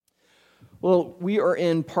Well, we are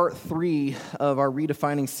in part 3 of our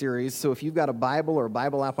Redefining series, so if you've got a Bible or a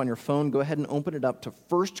Bible app on your phone, go ahead and open it up to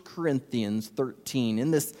 1 Corinthians 13. In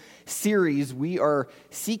this series, we are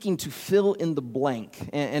seeking to fill in the blank,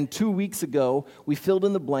 and 2 weeks ago, we filled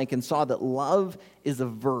in the blank and saw that love is a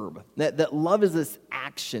verb, that love is this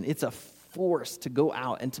action, it's a force to go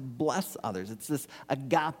out and to bless others. It's this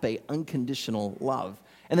agape, unconditional love.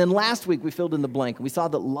 And then last week, we filled in the blank, and we saw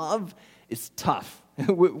that love is tough.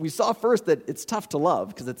 We saw first that it's tough to love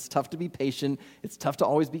because it's tough to be patient. It's tough to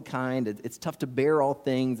always be kind. It's tough to bear all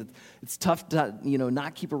things. It's tough to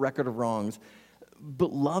not keep a record of wrongs.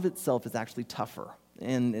 But love itself is actually tougher.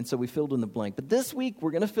 And so we filled in the blank. But this week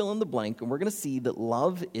we're going to fill in the blank, and we're going to see that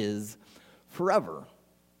love is forever.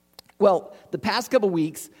 Well, the past couple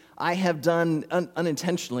weeks I have done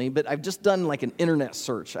unintentionally, but I've just done like an internet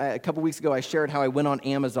search. A couple weeks ago I shared how I went on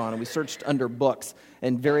Amazon and we searched under books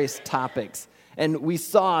and various topics. And we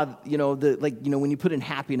saw, when you put in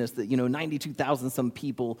happiness that, 92,000 some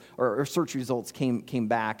people or search results came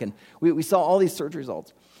back. And we saw all these search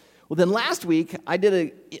results. Well, then last week, I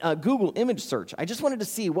did a Google image search. I just wanted to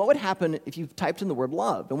see what would happen if you typed in the word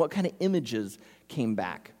love and what kind of images came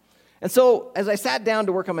back. And so as I sat down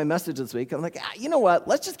to work on my message this week, I'm like, you know what?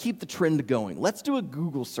 Let's just keep the trend going. Let's do a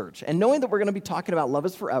Google search. And knowing that we're going to be talking about love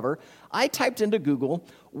is forever, I typed into Google,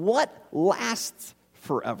 what lasts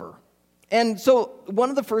forever? And so one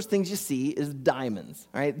of the first things you see is diamonds,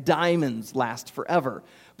 right? Diamonds last forever.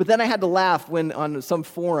 But then I had to laugh when on some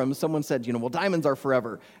forum someone said, well, diamonds are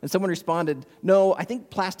forever. And someone responded, no, I think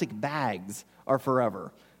plastic bags are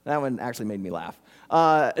forever. That one actually made me laugh.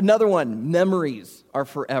 Another one, memories are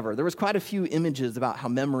forever. There was quite a few images about how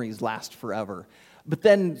memories last forever. But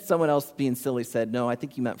then someone else being silly said, no, I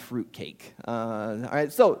think you meant fruitcake. All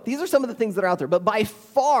right, so these are some of the things that are out there. But by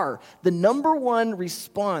far, the number one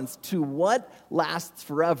response to what lasts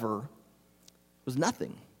forever was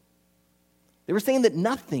nothing. They were saying that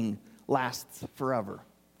nothing lasts forever.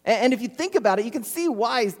 And if you think about it, you can see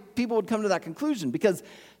why people would come to that conclusion. Because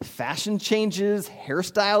fashion changes,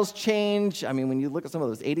 hairstyles change. I mean, when you look at some of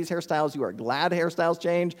those 80s hairstyles, you are glad hairstyles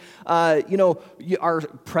change. Our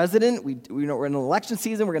president, we're in an election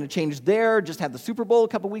season. We're going to change there. Just had the Super Bowl a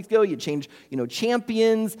couple weeks ago. You change,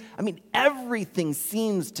 champions. I mean, everything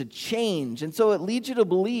seems to change. And so it leads you to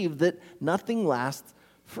believe that nothing lasts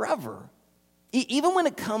forever. Even when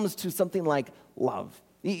it comes to something like love.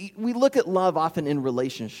 We look at love often in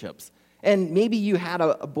relationships. And maybe you had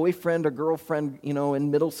a boyfriend or girlfriend,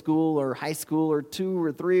 in middle school or high school or 2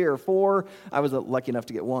 or 3 or 4. I was lucky enough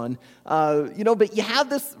to get one. But you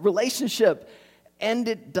have this relationship and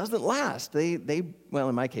it doesn't last. Well,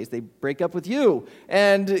 in my case, they break up with you.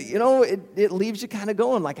 And, it leaves you kind of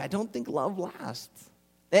going like, I don't think love lasts.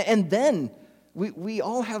 And then we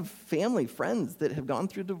all have family, friends that have gone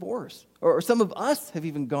through divorce. Or some of us have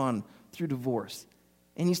even gone through divorce.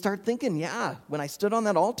 And you start thinking, yeah, when I stood on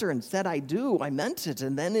that altar and said I do, I meant it,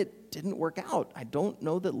 and then it didn't work out. I don't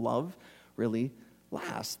know that love really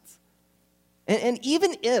lasts. And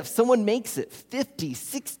even if someone makes it 50,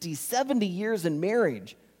 60, 70 years in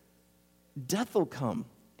marriage, death will come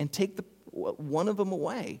and take one of them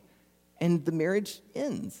away, and the marriage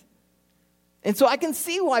ends. And so I can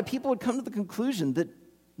see why people would come to the conclusion that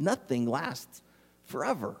nothing lasts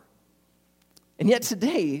forever. And yet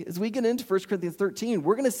today, as we get into 1 Corinthians 13,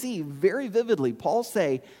 we're going to see very vividly Paul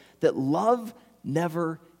say that love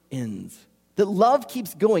never ends. That love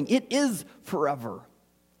keeps going. It is forever.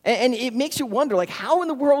 And it makes you wonder, how in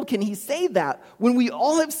the world can he say that when we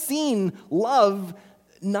all have seen love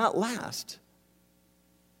not last?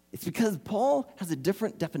 It's because Paul has a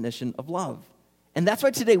different definition of love. And that's why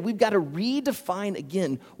today we've got to redefine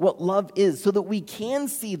again what love is so that we can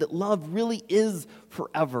see that love really is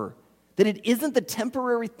forever. That it isn't the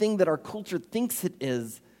temporary thing that our culture thinks it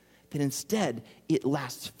is, that instead it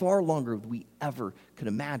lasts far longer than we ever could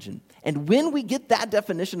imagine. And when we get that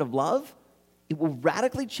definition of love, it will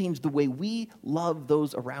radically change the way we love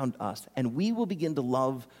those around us, and we will begin to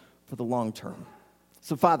love for the long term.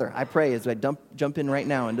 So Father, I pray as I jump in right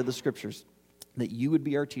now into the scriptures, that you would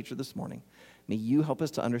be our teacher this morning. May you help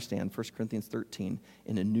us to understand 1 Corinthians 13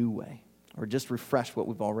 in a new way, or just refresh what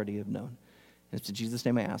we've already have known. And it's in Jesus'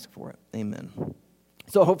 name I ask for it. Amen.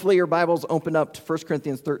 So hopefully your Bible's opened up to 1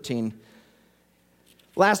 Corinthians 13.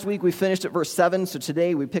 Last week we finished at verse 7, so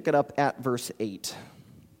today we pick it up at verse 8.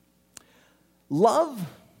 Love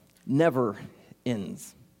never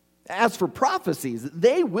ends. As for prophecies,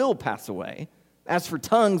 they will pass away. As for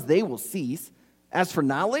tongues, they will cease. As for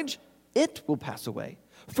knowledge, it will pass away.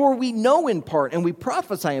 For we know in part and we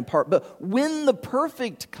prophesy in part, but when the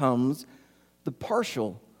perfect comes, the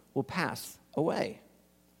partial will pass away.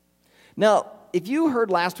 Now, if you heard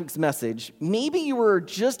last week's message, maybe you were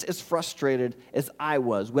just as frustrated as I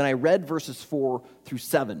was when I read verses 4 through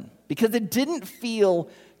 7, because it didn't feel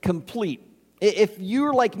complete. If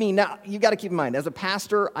you're like me, now you got to keep in mind, as a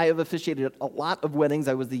pastor, I have officiated a lot of weddings.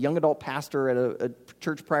 I was the young adult pastor at a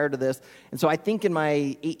church prior to this, and so I think in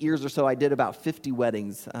my 8 years or so, I did about 50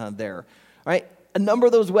 weddings there. All right, a number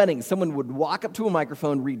of those weddings, someone would walk up to a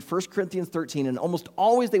microphone, read 1 Corinthians 13, and almost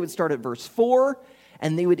always they would start at verse 4,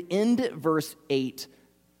 and they would end at verse 8,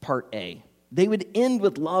 part A. They would end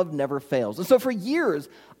with love never fails. And so for years,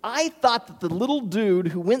 I thought that the little dude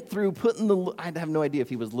who went through putting I have no idea if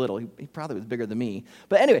he was little. He probably was bigger than me.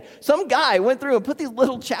 But anyway, some guy went through and put these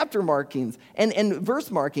little chapter markings and verse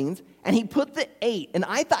markings, and he put the 8, and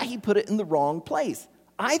I thought he put it in the wrong place.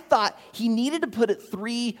 I thought he needed to put it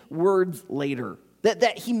 3 words later,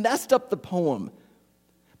 that he messed up the poem.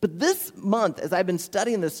 But this month, as I've been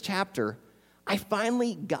studying this chapter, I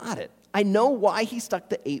finally got it. I know why he stuck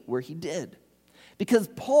the 8 where he did. Because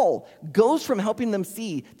Paul goes from helping them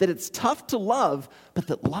see that it's tough to love, but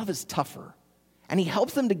that love is tougher. And he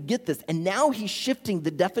helps them to get this. And now he's shifting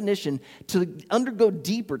the definition to undergo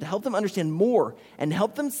deeper, to help them understand more, and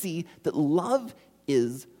help them see that love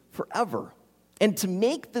is forever. And to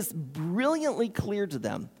make this brilliantly clear to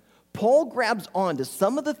them, Paul grabs on to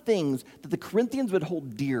some of the things that the Corinthians would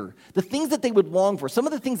hold dear, the things that they would long for, some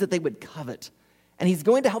of the things that they would covet. And he's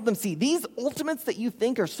going to help them see these ultimates that you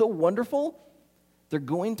think are so wonderful, they're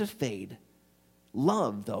going to fade.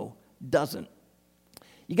 Love, though, doesn't.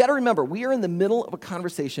 You got to remember, we are in the middle of a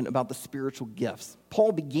conversation about the spiritual gifts.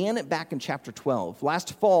 Paul began it back in chapter 12.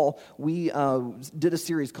 Last fall, we did a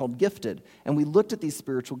series called Gifted, and we looked at these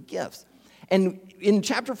spiritual gifts. And in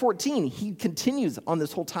chapter 14, he continues on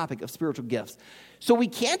this whole topic of spiritual gifts. So we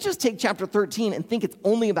can't just take chapter 13 and think it's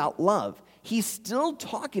only about love. He's still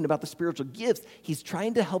talking about the spiritual gifts. He's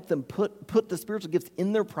trying to help them put the spiritual gifts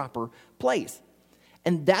in their proper place.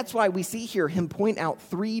 And that's why we see here him point out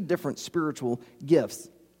 3 different spiritual gifts.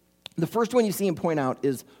 The first one you see him point out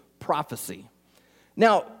is prophecy.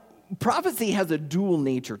 Now, prophecy has a dual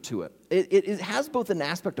nature to it. It has both an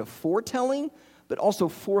aspect of foretelling, but also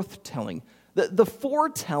forthtelling. The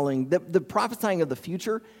foretelling, the prophesying of the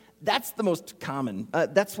future, that's the most common.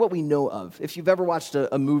 That's what we know of. If you've ever watched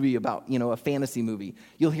a movie about, a fantasy movie,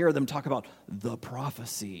 you'll hear them talk about the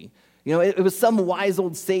prophecy. It was some wise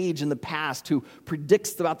old sage in the past who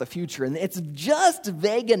predicts about the future, and it's just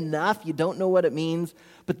vague enough. You don't know what it means,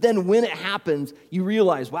 but then when it happens, you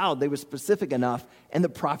realize, wow, they were specific enough, and the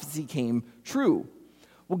prophecy came true.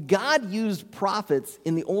 Well, God used prophets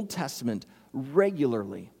in the Old Testament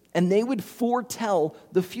regularly, and they would foretell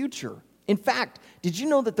the future. In fact, did you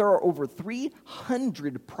know that there are over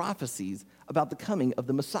 300 prophecies about the coming of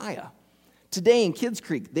the Messiah? Today in Kids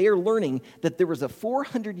Creek, they are learning that there was a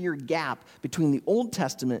 400-year gap between the Old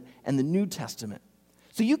Testament and the New Testament.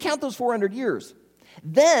 So you count those 400 years.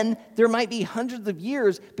 Then there might be hundreds of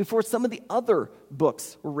years before some of the other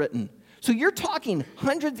books were written. So you're talking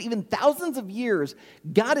hundreds, even thousands of years.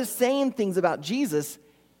 God is saying things about Jesus,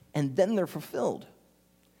 and then they're fulfilled.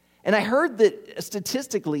 And I heard that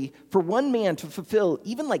statistically, for one man to fulfill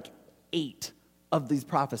even like 8 of these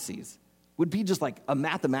prophecies would be just like a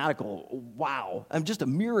mathematical wow, just a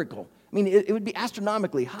miracle. I mean, it would be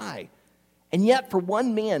astronomically high. And yet, for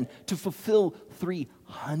one man to fulfill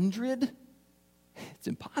 300, it's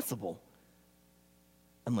impossible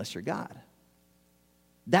unless you're God.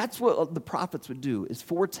 That's what the prophets would do, is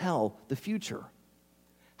foretell the future.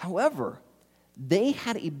 However, they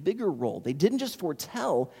had a bigger role. They didn't just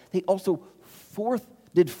foretell, they also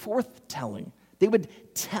did forthtelling. They would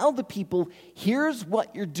tell the people, here's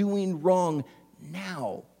what you're doing wrong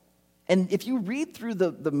now. And if you read through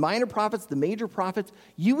the minor prophets, the major prophets,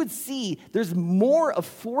 you would see there's more of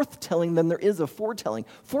forthtelling than there is of foretelling.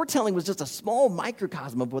 Foretelling was just a small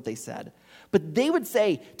microcosm of what they said. But they would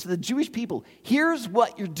say to the Jewish people, here's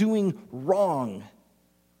what you're doing wrong.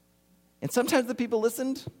 And sometimes the people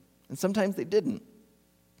listened, and sometimes they didn't.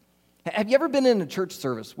 Have you ever been in a church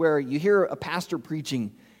service where you hear a pastor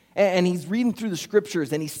preaching, and he's reading through the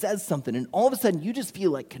scriptures, and he says something, and all of a sudden you just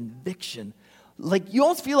feel like conviction. Like you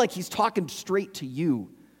almost feel like he's talking straight to you.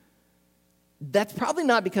 That's probably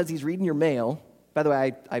not because he's reading your mail. By the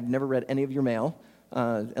way, I've never read any of your mail,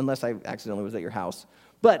 unless I accidentally was at your house.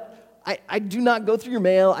 But I do not go through your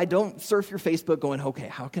mail. I don't surf your Facebook going, okay,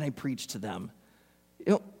 how can I preach to them?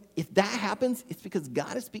 If that happens, it's because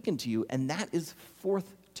God is speaking to you, and that is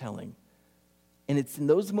forthtelling. And it's in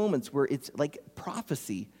those moments where it's like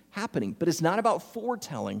prophecy happening. But it's not about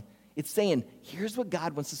foretelling. It's saying, here's what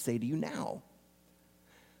God wants to say to you now.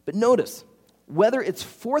 But notice, whether it's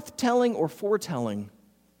forthtelling or foretelling,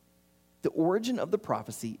 The origin of the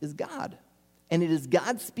prophecy is God. And it is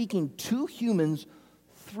God speaking to humans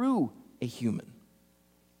through a human.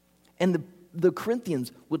 And the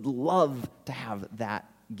Corinthians would love to have that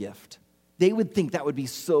gift. They would think that would be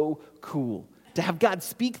so cool, to have God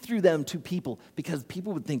speak through them to people, because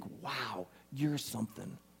people would think, wow, you're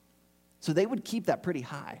something. So they would keep that pretty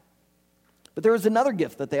high. But there was another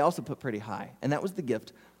gift that they also put pretty high, and that was the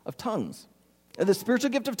gift of tongues. And the spiritual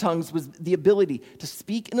gift of tongues was the ability to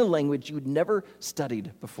speak in a language you had never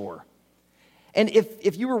studied before. And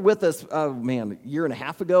if you were with us, a year and a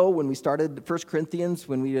half ago when we started 1 Corinthians,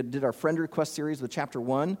 when we did our friend request series with chapter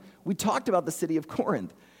 1, we talked about the city of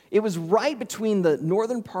Corinth. It was right between the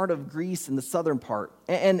northern part of Greece and the southern part.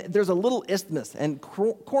 And there's a little isthmus, and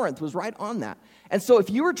Corinth was right on that. And so if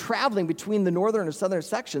you were traveling between the northern and southern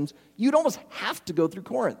sections, you'd almost have to go through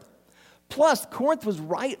Corinth. Plus, Corinth was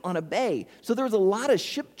right on a bay, so there was a lot of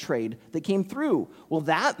ship trade that came through. Well,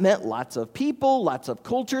 that meant lots of people, lots of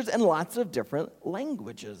cultures, and lots of different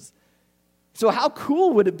languages. So how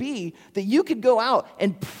cool would it be that you could go out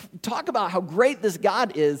and talk about how great this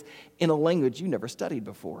God is in a language you never studied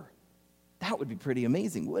before? That would be pretty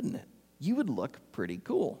amazing, wouldn't it? You would look pretty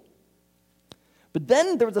cool. But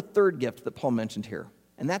then there was a third gift that Paul mentioned here,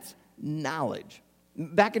 and that's knowledge.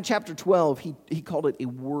 Back in chapter 12, he called it a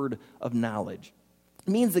word of knowledge.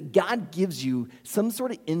 It means that God gives you some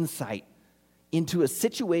sort of insight into a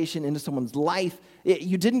situation, into someone's life.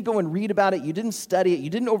 You didn't go and read about it. You didn't study it. You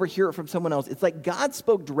didn't overhear it from someone else. It's like God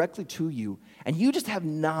spoke directly to you, and you just have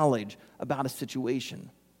knowledge about a situation.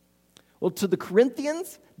 Well, to the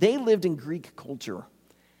Corinthians, they lived in Greek culture.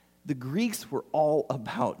 The Greeks were all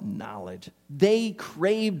about knowledge. They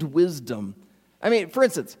craved wisdom. For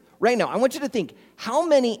instance, right now, I want you to think, how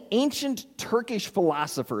many ancient Turkish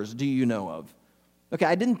philosophers do you know of? Okay,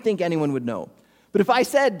 I didn't think anyone would know. But if I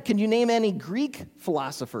said, can you name any Greek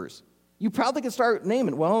philosophers? You probably could start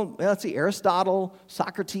naming, well, let's see, Aristotle,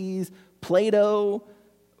 Socrates, Plato.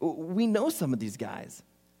 We know some of these guys.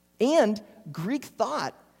 And Greek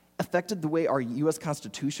thought affected the way our U.S.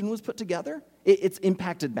 Constitution was put together. It's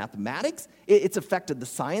impacted mathematics. It's affected the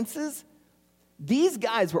sciences. These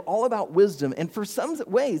guys were all about wisdom, and for some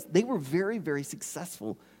ways, they were very, very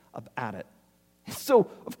successful at it. So,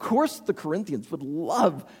 of course, the Corinthians would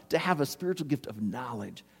love to have a spiritual gift of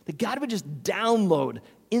knowledge, that God would just download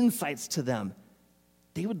insights to them.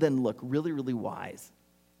 They would then look really, really wise.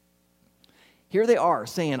 Here they are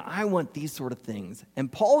saying, I want these sort of things.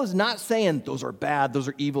 And Paul is not saying, those are bad, those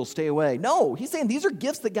are evil, stay away. No, he's saying these are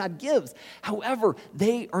gifts that God gives. However,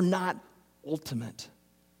 they are not ultimate.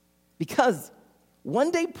 Because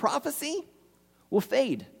one day prophecy will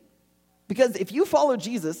fade. Because if you follow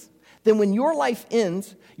Jesus, then when your life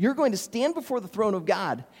ends, you're going to stand before the throne of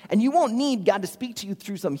God, and you won't need God to speak to you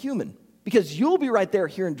through some human, because you'll be right there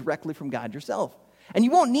hearing directly from God yourself. And you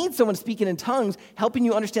won't need someone speaking in tongues helping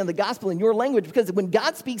you understand the gospel in your language, because when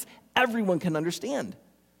God speaks, everyone can understand.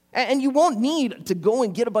 And you won't need to go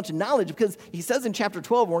and get a bunch of knowledge, because he says in chapter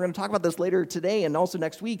 12, and we're going to talk about this later today and also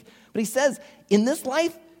next week, but he says, in this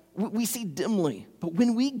life, we see dimly, but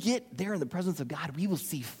when we get there in the presence of God, we will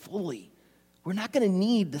see fully. We're not going to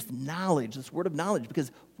need this knowledge, this word of knowledge,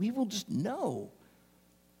 because we will just know.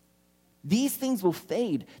 These things will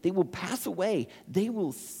fade. They will pass away. They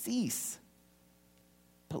will cease.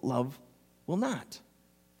 But love will not.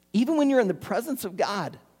 Even when you're in the presence of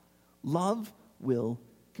God, love will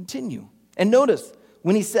continue. And notice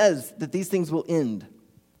when he says that these things will end.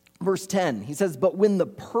 Verse 10, he says, but when the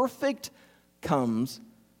perfect comes,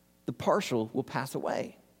 the partial will pass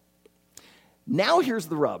away. Now here's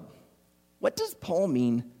the rub. What does Paul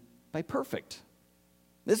mean by perfect?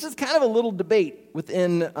 This is kind of a little debate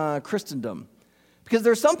within Christendom, because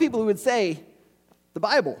there are some people who would say the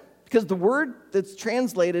Bible, because the word that's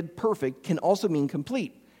translated perfect can also mean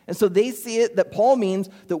complete. And so they see it that Paul means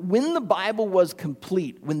that when the Bible was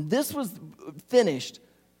complete, when this was finished,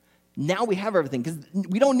 now we have everything, because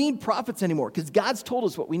we don't need prophets anymore, because God's told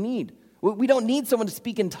us what we need. We don't need someone to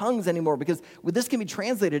speak in tongues anymore, because this can be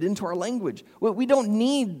translated into our language. We don't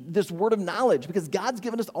need this word of knowledge, because God's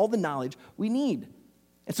given us all the knowledge we need.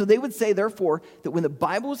 And so they would say, therefore, that when the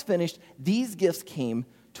Bible was finished, these gifts came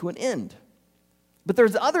to an end. But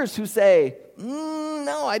there's others who say,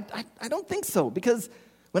 no, I don't think so, because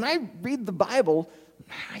when I read the Bible,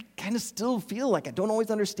 I kind of still feel like I don't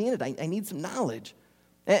always understand it. I need some knowledge.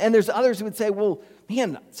 And there's others who would say, well,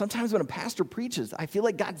 man, sometimes when a pastor preaches, I feel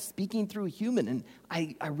like God's speaking through a human, and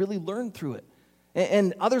I really learn through it.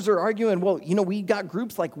 And others are arguing, well, we got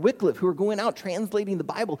groups like Wycliffe who are going out translating the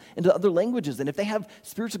Bible into other languages, and if they have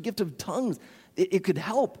spiritual gift of tongues, it could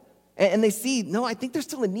help. And they see, no, I think there's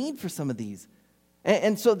still a need for some of these.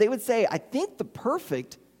 And so they would say, I think the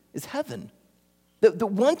perfect is heaven. That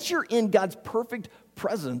once you're in God's perfect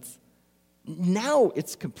presence, now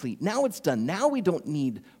it's complete. Now it's done. Now we don't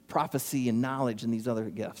need prophecy and knowledge and these other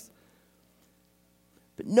gifts.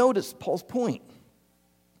 But notice Paul's point.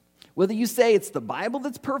 Whether you say it's the Bible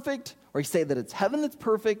that's perfect or you say that it's heaven that's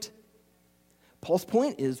perfect, Paul's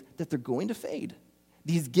point is that they're going to fade.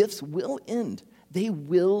 These gifts will end. They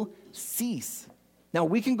will cease. Now,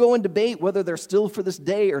 we can go and debate whether they're still for this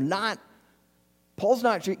day or not. Paul's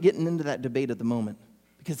not getting into that debate at the moment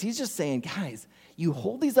because he's just saying, guys, you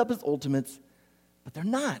hold these up as ultimates, but they're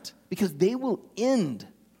not because they will end.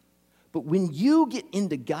 But when you get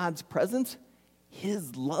into God's presence,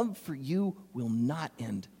 his love for you will not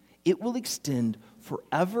end. It will extend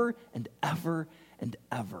forever and ever and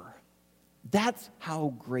ever. That's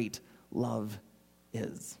how great love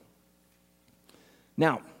is.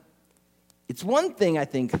 Now, it's one thing, I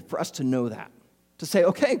think, for us to know that. To say,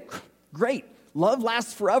 okay, great, love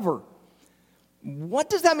lasts forever. What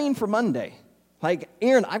does that mean for Monday? Like,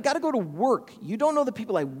 Aaron, I've got to go to work. You don't know the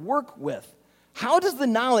people I work with. How does the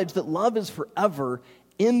knowledge that love is forever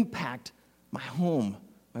impact my home,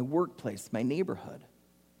 my workplace, my neighborhood?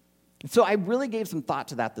 And so I really gave some thought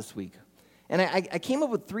to that this week. And I came up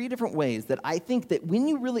with 3 different ways that I think that when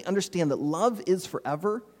you really understand that love is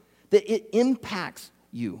forever, that it impacts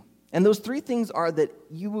you. And those 3 things are that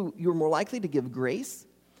you're more likely to give grace,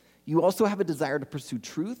 you also have a desire to pursue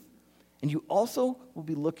truth, and you also will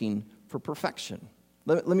be looking for perfection.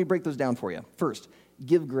 Let me break those down for you. First,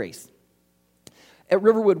 give grace. At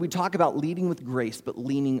Riverwood, we talk about leading with grace, but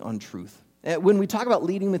leaning on truth. When we talk about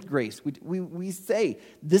leading with grace, we say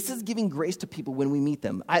this is giving grace to people when we meet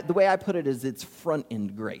them. The way I put it is it's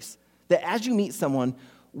front-end grace. That as you meet someone,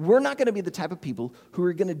 we're not going to be the type of people who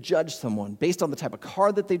are going to judge someone based on the type of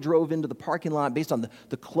car that they drove into the parking lot, based on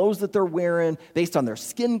the clothes that they're wearing, based on their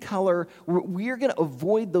skin color. We're going to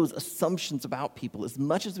avoid those assumptions about people as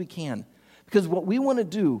much as we can. Because what we want to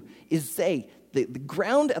do is say the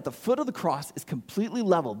ground at the foot of the cross is completely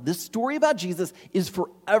level. This story about Jesus is for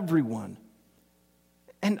everyone.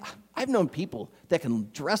 And I've known people that can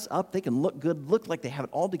dress up, they can look good, look like they have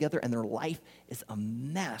it all together, and their life is a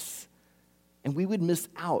mess. And we would miss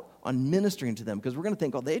out on ministering to them because we're going to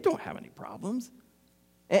think, oh, they don't have any problems.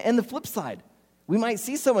 And the flip side, we might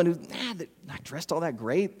see someone who's they're not dressed all that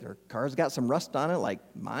great, their car's got some rust on it like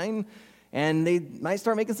mine, and they might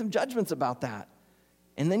start making some judgments about that.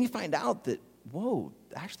 And then you find out that, whoa,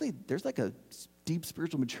 actually there's like a deep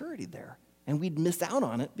spiritual maturity there. And we'd miss out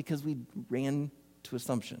on it because we ran to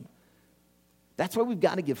assumption. That's why we've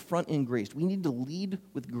got to give front-end grace. We need to lead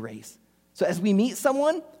with grace. So as we meet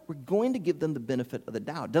someone, we're going to give them the benefit of the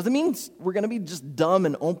doubt. Doesn't mean we're going to be just dumb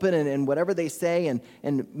and open and whatever they say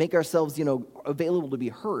and make ourselves, available to be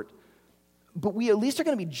hurt. But we at least are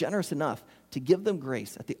going to be generous enough to give them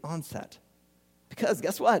grace at the onset. Because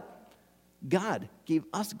guess what? God gave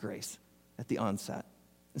us grace at the onset.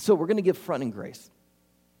 And so we're going to give front-end grace.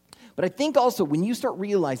 But I think also when you start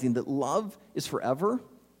realizing that love is forever,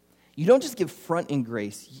 you don't just give front-end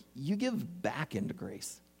grace, you give back-end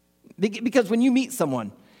grace. Because when you meet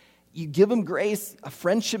someone, you give them grace, a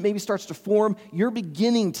friendship maybe starts to form, you're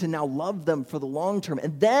beginning to now love them for the long term,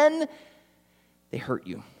 and then they hurt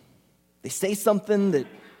you. They say something that,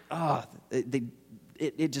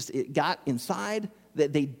 it got inside,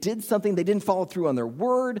 that they did something, they didn't follow through on their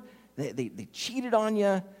word, they cheated on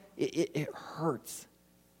you, it hurts.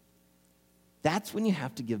 That's when you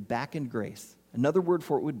have to give back-end grace. Another word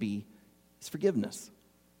for it would be is forgiveness.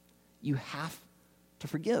 You have to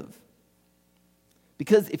forgive.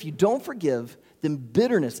 Because if you don't forgive, then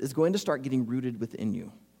bitterness is going to start getting rooted within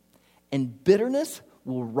you. And bitterness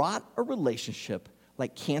will rot a relationship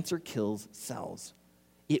like cancer kills cells.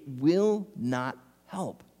 It will not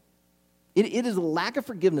help. It is a lack of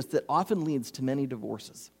forgiveness that often leads to many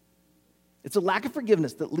divorces. It's a lack of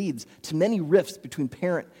forgiveness that leads to many rifts between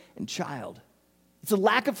parent and child. It's a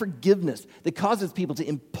lack of forgiveness that causes people to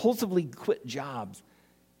impulsively quit jobs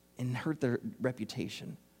and hurt their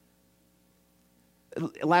reputation.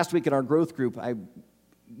 Last week in our growth group, I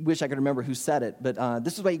wish I could remember who said it, but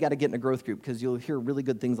this is why you got to get in a growth group, because you'll hear really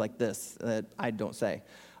good things like this that I don't say.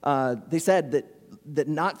 They said that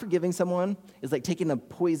not forgiving someone is like taking a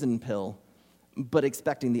poison pill, but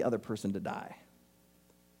expecting the other person to die.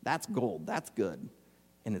 That's gold. That's good.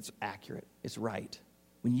 And it's accurate. It's right.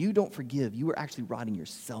 When you don't forgive, you are actually rotting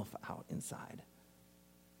yourself out inside.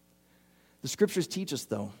 The scriptures teach us,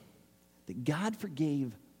 though, that God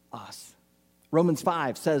forgave us. Romans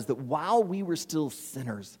 5 says that while we were still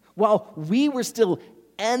sinners, while we were still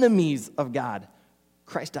enemies of God,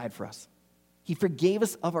 Christ died for us. He forgave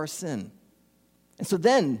us of our sin. And so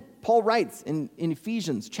then Paul writes in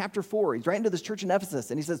Ephesians chapter 4, he's writing to this church in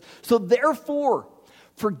Ephesus, and he says, so therefore,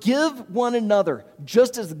 forgive one another,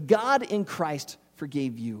 just as God in Christ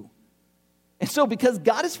forgave you. And so because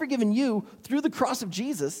God has forgiven you through the cross of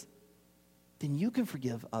Jesus, then you can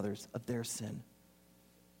forgive others of their sin.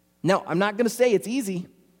 Now, I'm not going to say it's easy.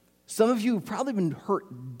 Some of you have probably been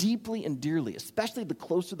hurt deeply and dearly, especially the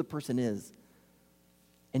closer the person is.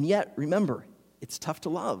 And yet, remember, it's tough to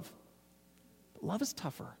love. But love is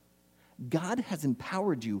tougher. God has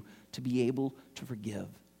empowered you to be able to forgive.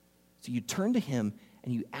 So you turn to him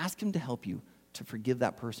and you ask him to help you to forgive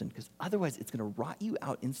that person, because otherwise it's going to rot you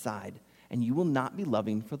out inside and you will not be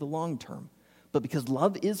loving for the long term. But because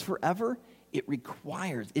love is forever, it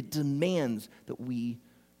requires, it demands that we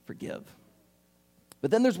forgive. But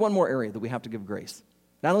then there's one more area that we have to give grace.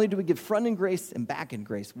 Not only do we give front end grace and back end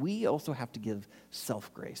grace, we also have to give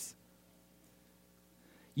self-grace.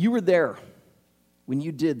 You were there when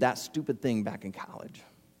you did that stupid thing back in college.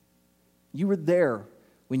 You were there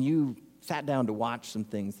when you sat down to watch some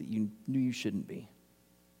things that you knew you shouldn't be.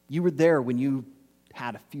 You were there when you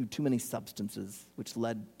had a few too many substances, which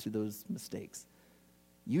led to those mistakes.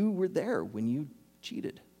 You were there when you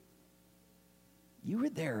cheated. You were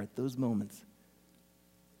there at those moments.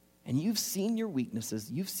 And you've seen your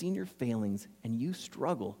weaknesses, you've seen your failings, and you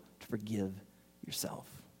struggle to forgive yourself.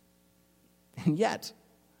 And yet,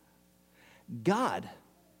 God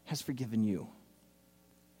has forgiven you.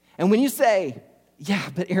 And when you say, yeah,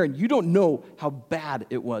 but Aaron, you don't know how bad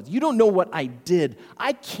it was. You don't know what I did.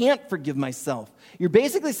 I can't forgive myself. You're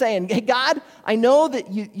basically saying, hey, God, I know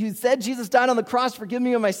that you said Jesus died on the cross, forgive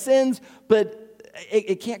me of my sins, but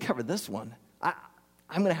it can't cover this one. I'm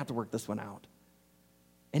going to have to work this one out.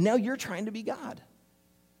 And now you're trying to be God.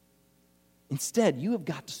 Instead, you have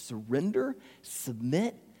got to surrender,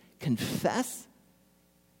 submit, confess,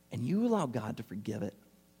 and you allow God to forgive it.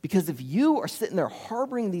 Because if you are sitting there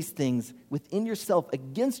harboring these things within yourself,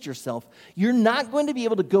 against yourself, you're not going to be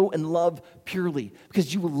able to go and love purely,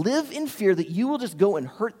 because you will live in fear that you will just go and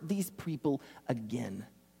hurt these people again.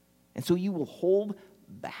 And so you will hold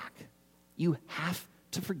back. You have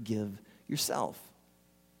to forgive yourself.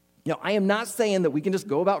 Now, I am not saying that we can just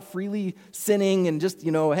go about freely sinning and just,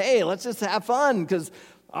 hey, let's just have fun because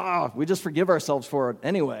we just forgive ourselves for it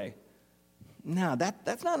anyway. No,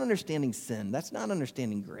 that's not understanding sin. That's not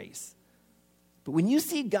understanding grace. But when you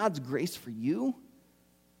see God's grace for you,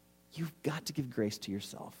 you've got to give grace to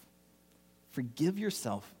yourself. Forgive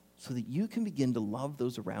yourself so that you can begin to love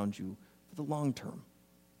those around you for the long term.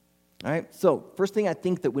 All right? So, first thing, I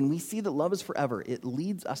think that when we see that love is forever, it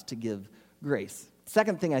leads us to give grace.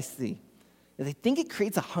 Second thing I see is I think it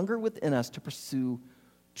creates a hunger within us to pursue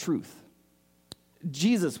truth.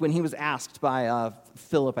 Jesus, when he was asked by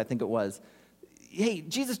Philip, I think it was, hey,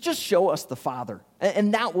 Jesus, just show us the Father,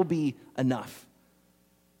 and that will be enough.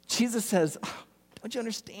 Jesus says, don't you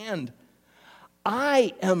understand?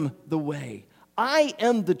 I am the way. I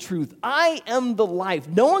am the truth. I am the life.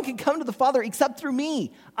 No one can come to the Father except through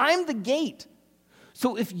me. I'm the gate.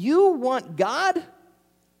 So if you want God,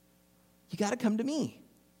 you got to come to me,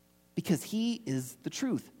 because he is the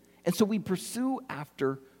truth. And so we pursue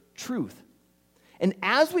after truth. And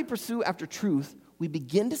as we pursue after truth, we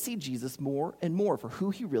begin to see Jesus more and more for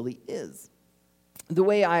who he really is. The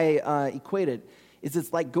way I equate it is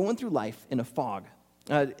it's like going through life in a fog.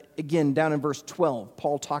 Again, down in verse 12,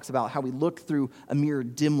 Paul talks about how we look through a mirror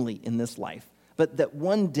dimly in this life, but that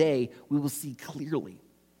one day we will see clearly.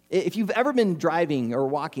 If you've ever been driving or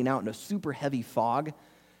walking out in a super heavy fog,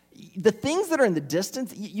 the things that are in the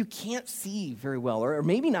distance, you can't see very well, or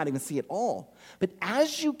maybe not even see at all. But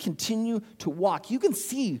as you continue to walk, you can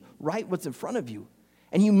see right what's in front of you.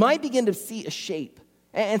 And you might begin to see a shape.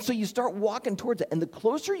 And so you start walking towards it. And the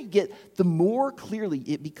closer you get, the more clearly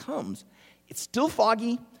it becomes. It's still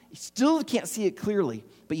foggy. You still can't see it clearly,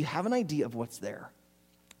 but you have an idea of what's there.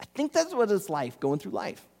 I think that's what it's like going through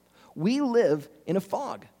life. We live in a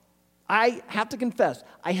fog. I have to confess,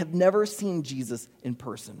 I have never seen Jesus in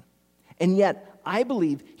person. And yet, I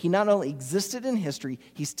believe he not only existed in history,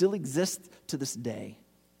 he still exists to this day.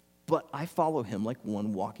 But I follow him like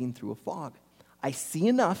one walking through a fog. I see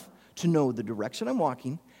enough to know the direction I'm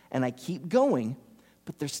walking, and I keep going,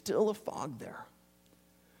 but there's still a fog there.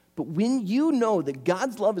 But when you know that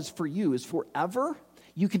God's love is for you, is forever,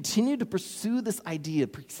 you continue to pursue this idea,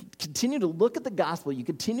 continue to look at the gospel, you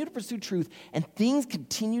continue to pursue truth, and things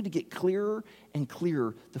continue to get clearer and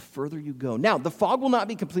clearer the further you go. Now, the fog will not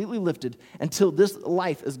be completely lifted until this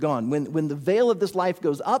life is gone. When the veil of this life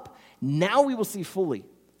goes up, now we will see fully.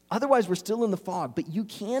 Otherwise, we're still in the fog, but you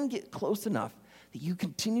can get close enough that you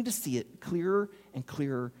continue to see it clearer and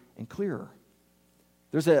clearer and clearer.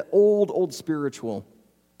 There's an old spiritual.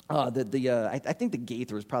 I think the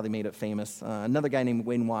Gaithers probably made it famous. Another guy named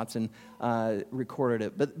Wayne Watson recorded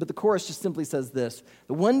it. But the chorus just simply says this: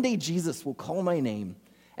 "The one day Jesus will call my name.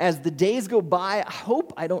 As the days go by, I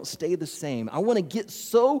hope I don't stay the same. I want to get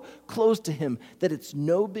so close to him that it's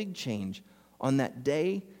no big change on that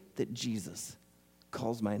day that Jesus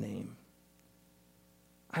calls my name."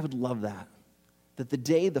 I would love that. That the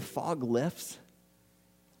day the fog lifts,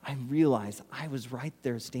 I realize I was right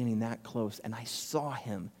there standing that close, and I saw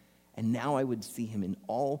him, and now I would see him in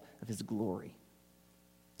all of his glory.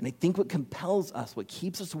 And I think what compels us, what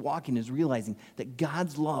keeps us walking, is realizing that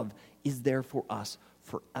God's love is there for us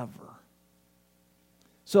forever.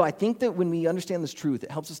 So I think that when we understand this truth, it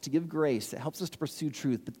helps us to give grace, it helps us to pursue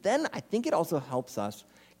truth, but then I think it also helps us,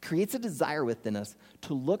 creates a desire within us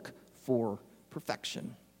to look for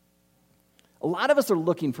perfection. A lot of us are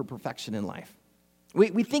looking for perfection in life.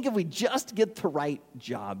 We think if we just get the right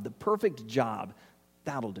job, the perfect job,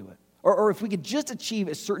 that'll do it. Or if we could just achieve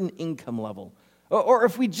a certain income level. Or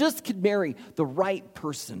if we just could marry the right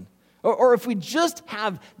person. Or if we just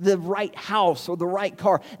have the right house or the right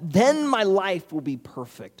car, then my life will be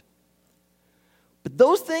perfect. But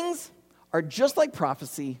those things are just like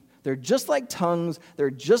prophecy. They're just like tongues.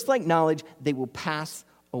 They're just like knowledge. They will pass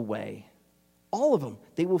away. All of them.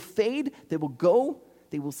 They will fade. They will go.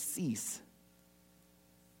 They will cease.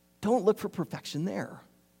 Don't look for perfection there.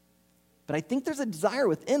 But I think there's a desire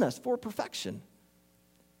within us for perfection.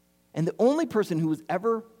 And the only person who was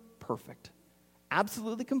ever perfect,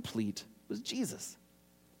 absolutely complete, was Jesus.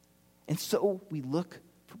 And so we look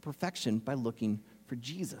for perfection by looking for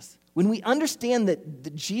Jesus. When we understand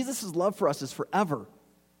that Jesus' love for us is forever,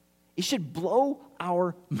 it should blow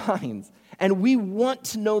our minds. And we want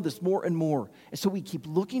to know this more and more. And so we keep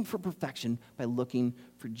looking for perfection by looking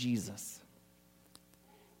for Jesus.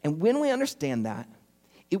 And when we understand that,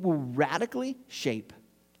 it will radically shape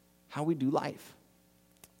how we do life.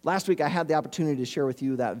 Last week, I had the opportunity to share with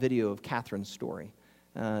you that video of Catherine's story.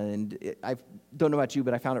 I don't know about you,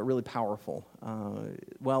 but I found it really powerful.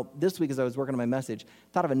 This week as I was working on my message,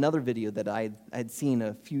 I thought of another video that I'd seen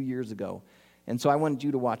a few years ago. And so I wanted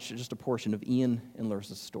you to watch just a portion of Ian and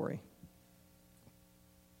Larissa's story.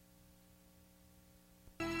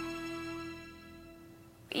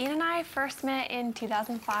 Ian and I first met in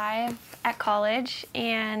 2005 at college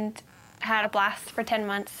and had a blast for 10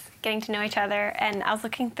 months getting to know each other. And I was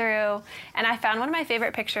looking through and I found one of my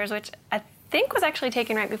favorite pictures, which I think was actually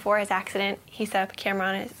taken right before his accident. He set up a camera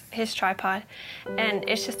on his tripod, and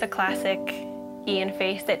it's just a classic Ian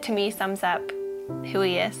face that to me sums up who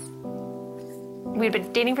he is. We'd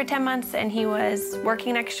been dating for 10 months and he was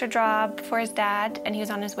working an extra job for his dad, and he was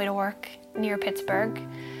on his way to work near Pittsburgh.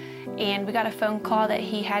 And we got a phone call that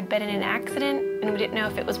he had been in an accident, and we didn't know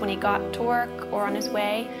if it was when he got to work or on his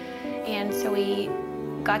way. And so we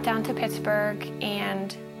got down to Pittsburgh,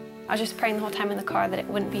 and I was just praying the whole time in the car that it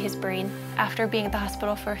wouldn't be his brain. After being at the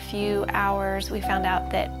hospital for a few hours, we found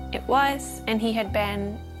out that it was, and he had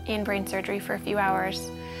been in brain surgery for a few hours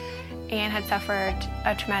and had suffered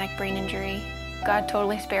a traumatic brain injury. God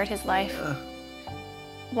totally spared his life.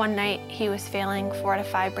 One night he was failing 4 out of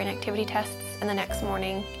 5 brain activity tests, and the next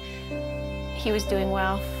morning he was doing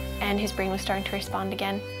well and his brain was starting to respond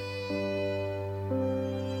again.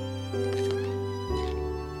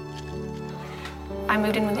 I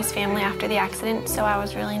moved in with his family after the accident, so I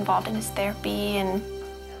was really involved in his therapy and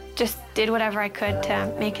just did whatever I could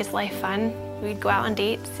to make his life fun. We'd go out on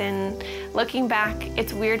dates, and looking back,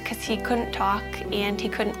 it's weird because he couldn't talk and he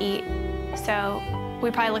couldn't eat. So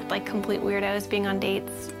we probably looked like complete weirdos being on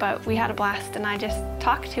dates, but we had a blast, and I just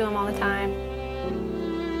talked to him all the time.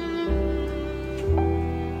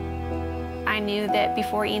 I knew that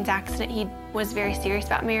before Ian's accident, he was very serious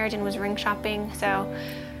about marriage and was ring shopping, so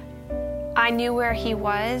I knew where he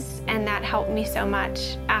was, and that helped me so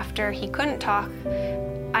much. After he couldn't talk,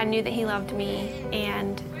 I knew that he loved me,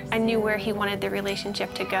 and I knew where he wanted the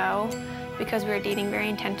relationship to go because we were dating very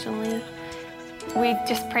intentionally. We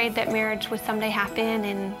just prayed that marriage would someday happen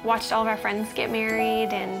and watched all of our friends get married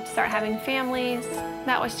and start having families.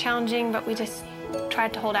 That was challenging, but we just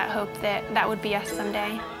tried to hold out hope that that would be us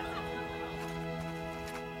someday.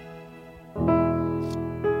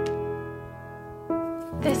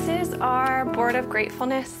 This is our board of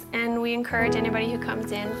gratefulness, and we encourage anybody who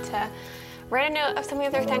comes in to write a note of something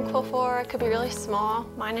that they're thankful for. It could be really small.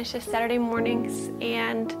 Mine is just Saturday mornings,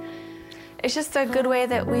 and it's just a good way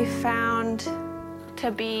that we've found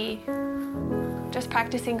to be just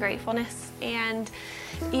practicing gratefulness. And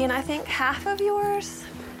Ian, I think half of yours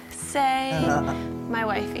say my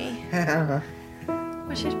wifey,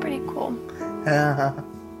 which is pretty cool.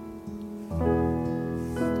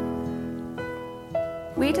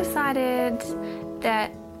 We decided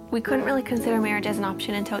that we couldn't really consider marriage as an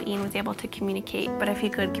option until Ian was able to communicate. But if he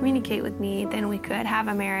could communicate with me, then we could have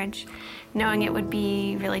a marriage, knowing it would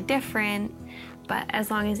be really different. But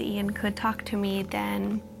as long as Ian could talk to me,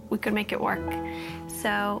 then we could make it work.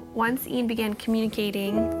 So once Ian began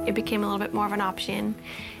communicating, it became a little bit more of an option.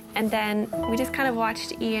 And then we just kind of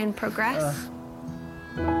watched Ian progress.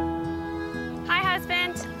 Hi,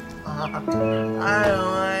 husband. I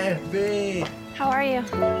want to be. How are you?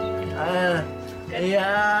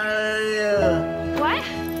 Yeah. What?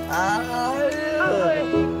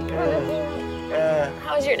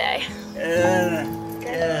 How was your day?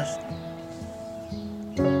 Yes.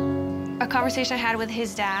 A conversation I had with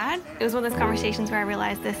his dad, it was one of those conversations where I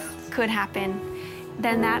realized this could happen.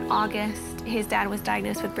 Then that August, his dad was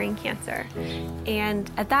diagnosed with brain cancer. And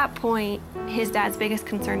at that point, his dad's biggest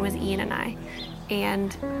concern was Ian and I,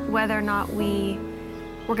 and whether or not we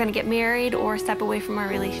were going to get married or step away from our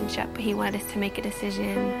relationship. He wanted us to make a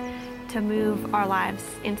decision to move our lives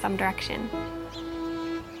in some direction.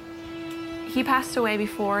 He passed away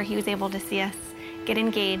before he was able to see us get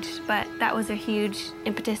engaged, but that was a huge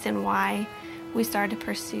impetus in why we started to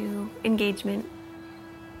pursue engagement.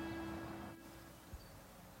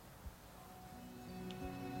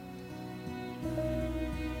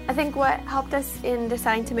 I think what helped us in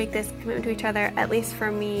deciding to make this commitment to each other, at least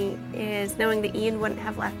for me, is knowing that Ian wouldn't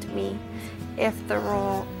have left me if the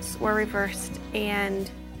roles were reversed,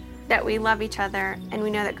 and that we love each other and we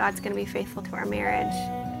know that God's going to be faithful to our marriage.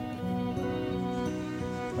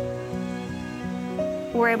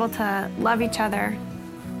 We're able to love each other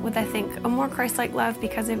with, I think, a more Christ-like love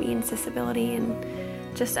because of Ian's disability,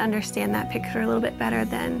 and just understand that picture a little bit better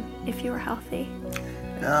than if you were healthy.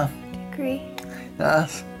 Yeah. Do you agree?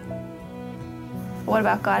 Yes. What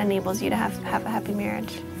about God enables you to have a happy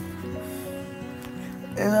marriage?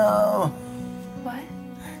 You know, What?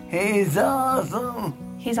 he's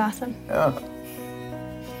awesome. He's awesome. Yeah.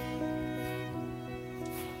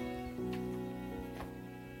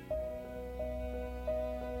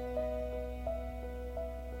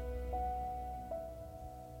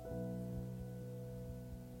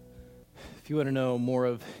 If you want to know more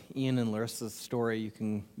of Ian and Larissa's story, you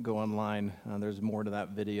can go online. There's more to that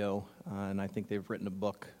video, and I think they've written a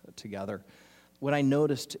book together. What I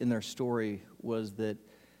noticed in their story was that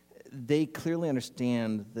they clearly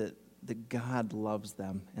understand that God loves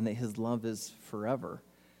them and that his love is forever.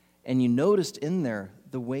 And you noticed in there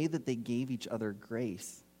the way that they gave each other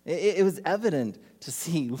grace. It was evident to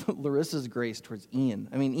see Larissa's grace towards Ian.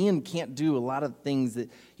 I mean, Ian can't do a lot of things that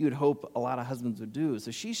you would hope a lot of husbands would do. So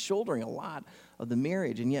she's shouldering a lot of the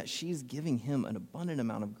marriage, and yet she's giving him an abundant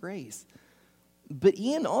amount of grace. But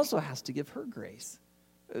Ian also has to give her grace,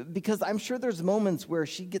 because I'm sure there's moments where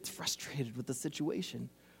she gets frustrated with the situation.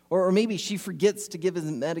 Or maybe she forgets to give his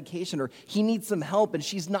medication, or he needs some help, and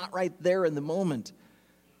she's not right there in the moment.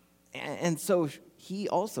 And so he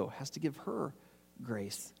also has to give her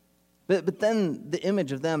grace. But then the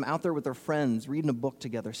image of them out there with their friends, reading a book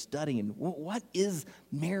together, studying, what is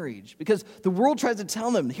marriage? Because the world tries to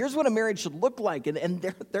tell them, here's what a marriage should look like, and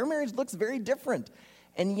their marriage looks very different.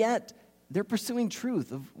 And yet, they're pursuing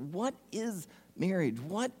truth of what is marriage,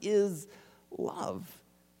 what is love.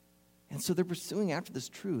 And so they're pursuing after this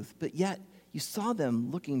truth, but yet you saw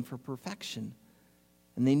them looking for perfection.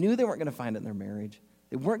 And they knew they weren't going to find it in their marriage.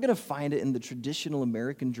 They weren't going to find it in the traditional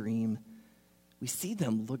American dream. We see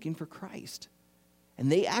them looking for Christ.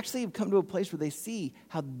 And they actually have come to a place where they see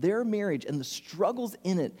how their marriage and the struggles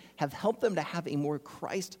in it have helped them to have a more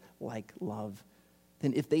Christ-like love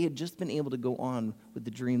than if they had just been able to go on with the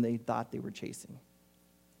dream they thought they were chasing.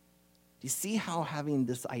 Do you see how having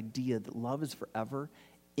this idea that love is forever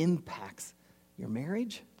impacts your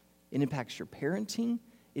marriage? It impacts your parenting.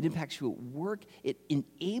 It impacts you at work. It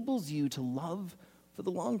enables you to love for the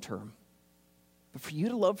long term. But for you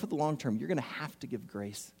to love for the long term, you're going to have to give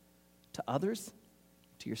grace to others,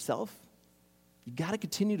 to yourself. You've got to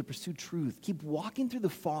continue to pursue truth. Keep walking through the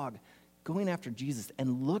fog, going after Jesus,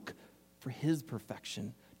 and look for his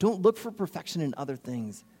perfection. Don't look for perfection in other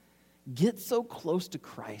things. Get so close to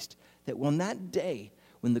Christ that when that day,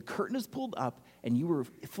 when the curtain is pulled up and you were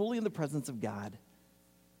fully in the presence of God,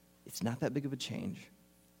 it's not that big of a change.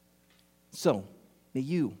 So, may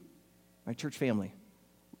you, my church family,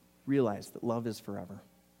 realize that love is forever.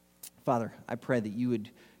 Father, I pray that you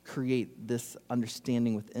would create this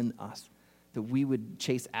understanding within us, that we would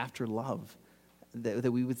chase after love,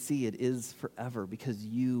 that we would see it is forever because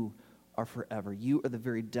you are forever. You are the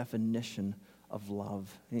very definition of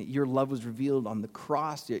love. Your love was revealed on the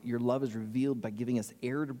cross. Your love is revealed by giving us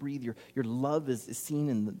air to breathe. Your love is seen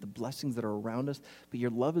in the blessings that are around us, but your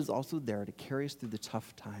love is also there to carry us through the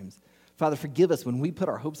tough times. Father, forgive us when we put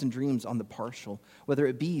our hopes and dreams on the partial, whether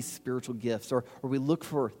it be spiritual gifts or we look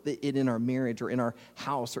for it in our marriage or in our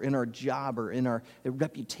house or in our job or in our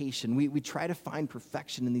reputation. We try to find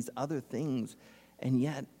perfection in these other things, and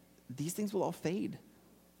yet these things will all fade.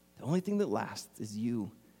 The only thing that lasts is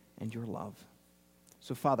you and your love.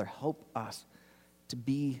 So, Father, help us to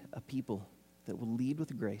be a people that will lead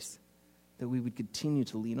with grace, that we would continue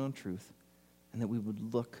to lean on truth, and that we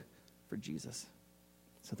would look for Jesus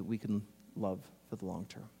so that we can love for the long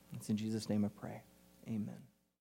term. It's in Jesus' name I pray. Amen.